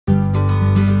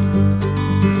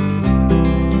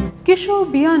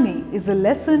Kishore Biyani is a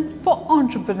lesson for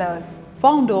entrepreneurs.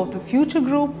 Founder of the Future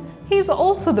Group, he is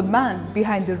also the man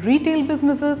behind the retail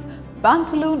businesses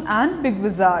Pantaloon and Big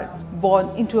Bazaar. Born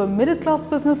into a middle-class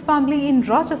business family in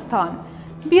Rajasthan,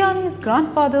 Biyani's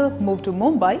grandfather moved to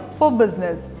Mumbai for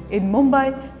business. In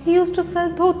Mumbai, he used to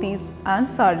sell dhotis and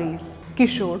sarees.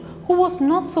 Kishore, who was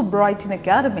not so bright in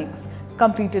academics,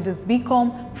 completed his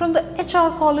BCom from the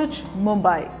H.R College,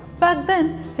 Mumbai. Back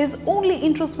then, his only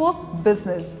interest was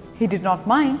business. He did not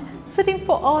mind sitting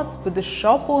for hours with the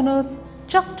shop owners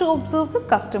just to observe the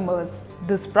customers.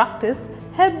 This practice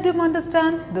helped him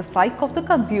understand the psyche of the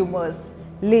consumers.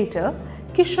 Later,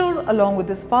 Kishore, along with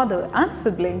his father and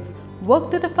siblings,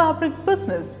 worked at a fabric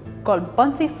business called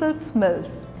Bansi Silks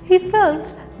Mills. He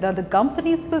felt that the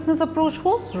company's business approach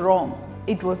was wrong.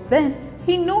 It was then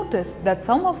he noticed that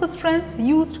some of his friends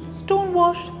used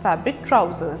stone-washed fabric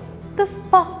trousers. This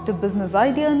sparked a business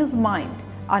idea in his mind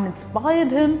and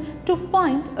inspired him to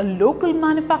find a local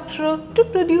manufacturer to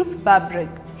produce fabric.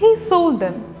 He sold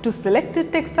them to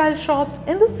selected textile shops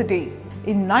in the city.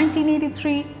 In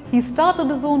 1983, he started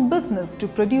his own business to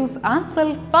produce and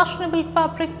sell fashionable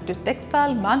fabric to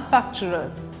textile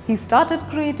manufacturers. He started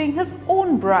creating his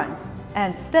own brands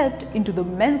and stepped into the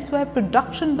menswear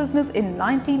production business in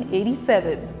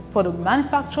 1987. For the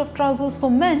manufacture of trousers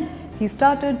for men, he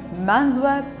started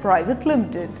Manswear Private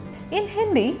Limited. In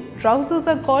Hindi, trousers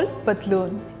are called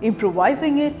Pantaloon.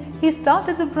 Improvising it, he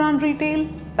started the brand retail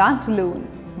Pantaloon.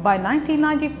 By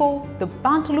 1994, the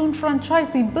Pantaloon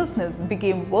franchisee business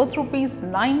became worth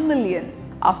 ₹9 million.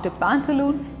 After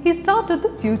Pantaloon, he started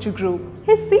the Future Group.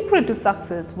 His secret to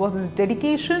success was his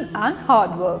dedication and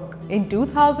hard work. In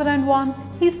 2001,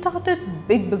 he started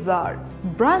Big Bazaar.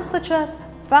 Brands such as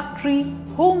Factory,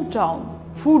 Hometown,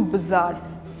 Food Bazaar,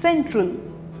 Central,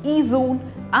 E-Zone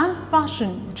and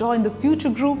Fashion joined the Future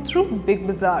Group through Big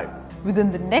Bazaar.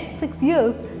 Within the next 6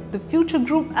 years, the Future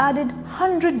Group added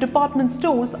 100 department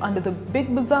stores under the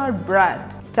Big Bazaar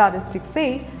brand. Statistics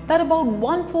say that about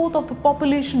 1/4 of the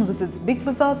population visits Big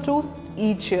Bazaar stores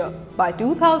each year. By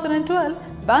 2012,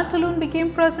 Pantaloon became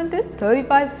present in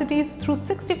 35 cities through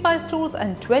 65 stores and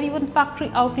 21 factory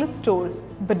outlet stores.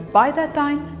 But by that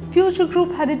time, Future Group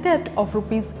had a debt of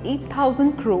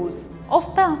 ₹8,000 crores. Of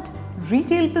that,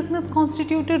 retail business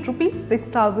constituted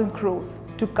 ₹6,000 crores.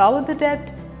 To cover the debt,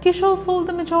 Kishore sold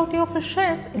the majority of his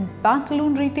shares in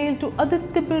Pantaloon Retail to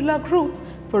Aditya Birla Group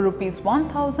for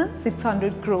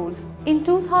 ₹1,600 crores. In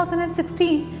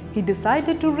 2016, he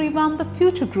decided to revamp the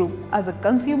Future Group as a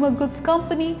consumer goods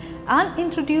company and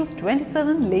introduced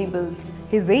 27 labels.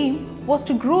 His aim was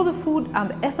to grow the food and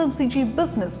the FMCG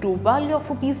business to a value of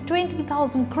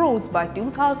 ₹20,000 crores by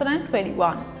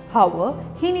 2021. However,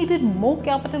 he needed more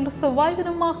capital to survive in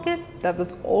a market that was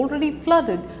already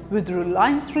flooded with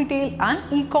Reliance retail and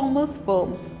e-commerce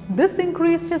firms. This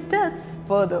increased his debts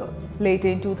further. Later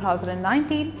in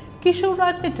 2019, Kishore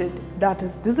admitted that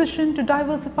his decision to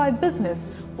diversify business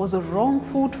was a wrong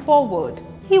foot forward.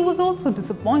 He was also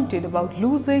disappointed about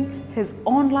losing his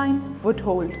online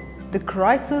foothold. The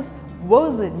crisis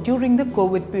worsened during the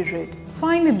COVID period.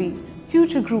 Finally,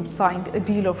 Future Group signed a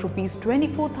deal of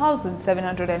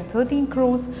 ₹24,713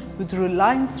 crores with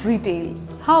Reliance Retail.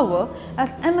 However,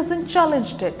 as Amazon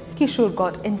challenged it, Kishore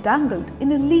got entangled in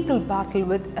a legal battle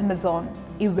with Amazon.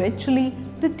 Eventually,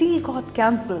 the deal got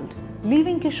cancelled,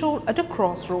 leaving Kishore at a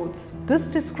crossroads. This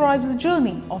describes the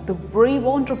journey of the brave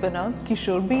entrepreneur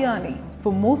Kishore Biyani.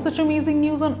 For more such amazing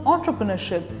news on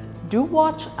entrepreneurship, do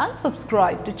watch and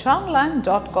subscribe to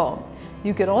channelim.com.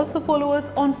 You can also follow us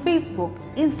on Facebook,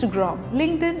 Instagram,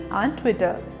 LinkedIn and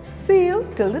Twitter. See you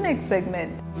till the next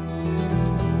segment.